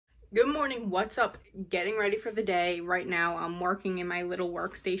Good morning, what's up? Getting ready for the day. Right now I'm working in my little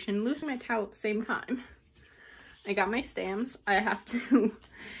workstation, losing my towel at the same time. I got my stamps. I have to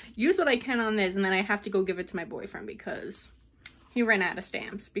use what I can on this, and then I have to go give it to my boyfriend because he ran out of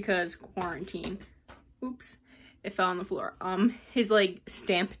stamps because quarantine. Oops, it fell on the floor. His like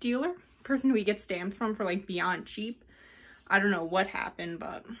stamp dealer, person who he gets stamps from for like beyond cheap. I don't know what happened,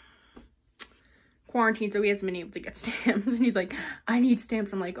 but quarantine, so he hasn't been able to get stamps, and he's like, I need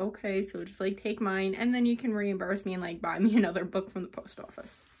stamps. I'm like, okay, so just like take mine and then you can reimburse me and like buy me another book from the post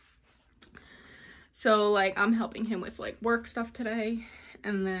office. So like I'm helping him with like work stuff today,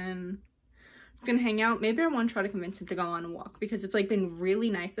 and then it's gonna hang out. Maybe I want to try to convince him to go on a walk because it's like been really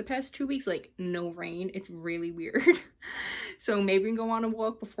nice the past 2 weeks, like no rain. It's really weird. So maybe we can go on a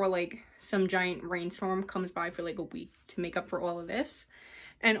walk before like some giant rainstorm comes by for like a week to make up for all of this.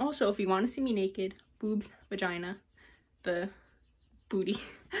 And also, if you want to see me naked, boobs, vagina, the booty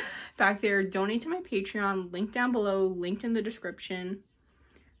back there, donate to my Patreon, link down below, linked in the description.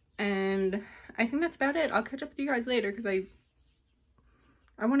 And I think that's about it. I'll catch up with you guys later because I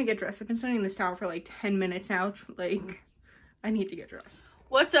want to get dressed. I've been studying this towel for like 10 minutes now. Like, I need to get dressed.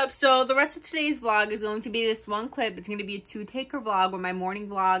 What's up? So the rest of today's vlog is going to be this one clip. It's going to be a two-taker vlog with my morning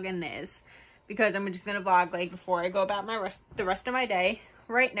vlog and this, because I'm just going to vlog like before I go about the rest of my day.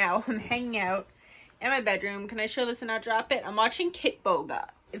 Right now, I'm hanging out in my bedroom. Can I show this and not drop it? I'm watching Kitboga.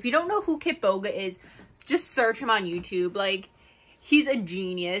 If you don't know who Kitboga is, just search him on YouTube. Like, he's a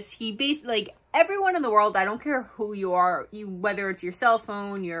genius. He basically, like, everyone in the world, I don't care who you are, whether it's your cell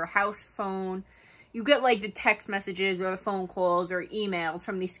phone, your house phone, you get, like, the text messages or the phone calls or emails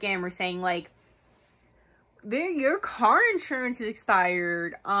from these scammers saying, like, your car insurance is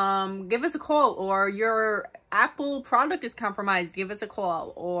expired, give us a call, or your Apple product is compromised, give us a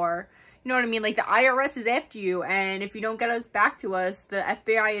call, or, you know what I mean, like the IRS is after you, and if you don't get us back to us, the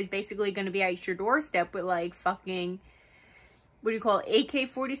FBI is basically going to be at your doorstep with like fucking, what do you call it,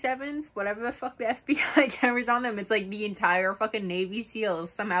 AK-47s, whatever the fuck the FBI carries on them. It's like the entire fucking Navy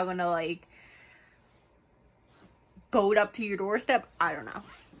SEALs somehow gonna like boat up to your doorstep. I don't know.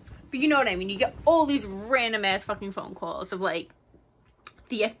 But you know what I mean, you get all these random ass fucking phone calls of like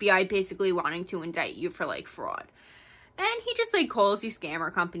the FBI basically wanting to indict you for like fraud. And he just like calls these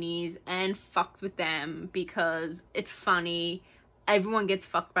scammer companies and fucks with them because it's funny. Everyone gets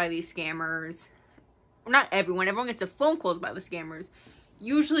fucked by these scammers. Not everyone gets a phone calls by the scammers.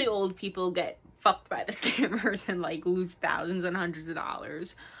 Usually old people get fucked by the scammers and like lose thousands and hundreds of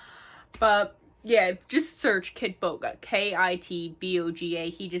dollars. But yeah, just search Kitboga,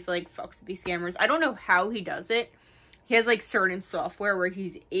 Kitboga. He just like fucks with these scammers. I don't know how he does it. He has like certain software where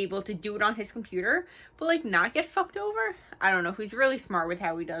he's able to do it on his computer, but like not get fucked over. I don't know. He's really smart with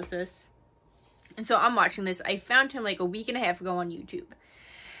how he does this. And so I'm watching this. I found him like a week and a half ago on YouTube.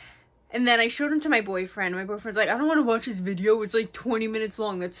 And then I showed him to my boyfriend. My boyfriend's like, I don't want to watch this video. It's like 20 minutes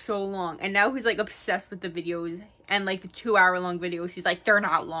long. That's so long. And now he's like obsessed with the videos and like the 2-hour-long videos. He's like, they're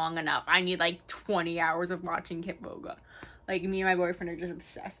not long enough. I need like 20 hours of watching Kitboga. Like, me and my boyfriend are just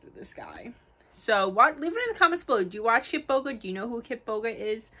obsessed with this guy. So leave it in the comments below. Do you watch Kitboga? Do you know who Kitboga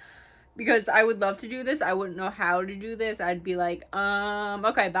is? Because I would love to do this. I wouldn't know how to do this. I'd be like,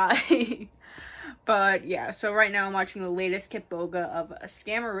 okay, bye. But yeah, so right now I'm watching the latest Kitboga of a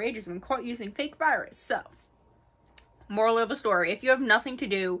scammer rage has been caught using fake virus. So, moral of the story, if you have nothing to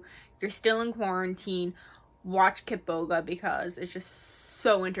do, you're still in quarantine, watch Kitboga because it's just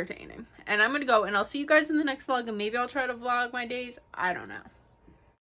so entertaining. And I'm gonna go, and I'll see you guys in the next vlog, and maybe I'll try to vlog my days. I don't know.